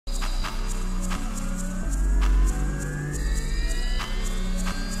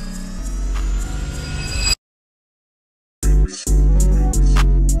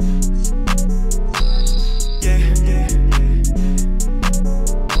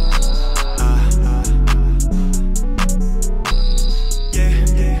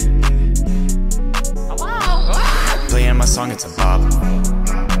song, it's a bop.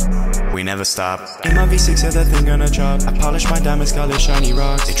 We never stop. In my V6, yeah, that thing gonna drop. I polish my diamonds, call it shiny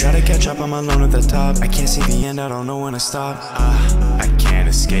rocks. They try to catch up, I'm alone at the top. I can't see the end, I don't know when to stop. I can't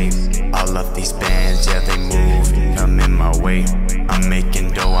escape. All of these bands, yeah, they move, come in my way. I'm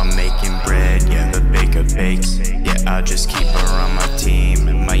making dough, I'm making bread, yeah, the baker bakes. Yeah, I just keep her on my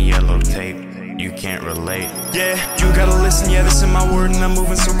team, my yellow tape. You can't relate. Yeah, you gotta listen, yeah, this is my word. And I'm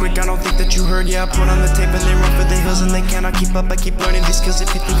moving so quick, I don't think that you heard. Yeah, I put on the tape and they run for the hills and they cannot keep up. I keep learning these skills.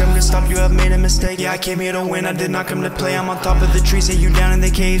 If you think I'm gonna stop, you have made a mistake. Yeah, I came here to win, I did not come to play. I'm on top of the trees, yeah, you down in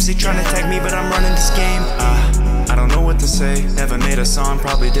the caves. They tryna tag me, but I'm running this game. I don't know what to say. Never made a song,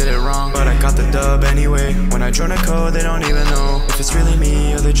 probably did it wrong, but I got the dub anyway. When I join a code, they don't even know if it's really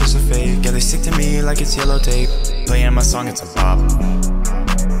me or they're just a fake. Yeah, they stick to me like it's yellow tape. Playing my song, it's a bop.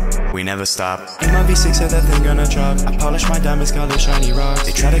 We never stop. In my V6, yeah, that thing gonna drop. I polish my diamonds, call it shiny rocks.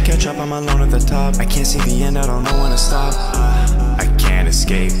 They try to catch up, I'm alone at the top. I can't see the end, I don't know when to stop. I can't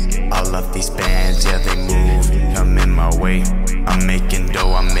escape. All of these bands, yeah, they move, come in my way. I'm making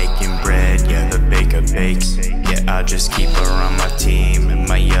dough, I'm making bread, yeah, the baker bakes. Yeah, I just keep her on my team.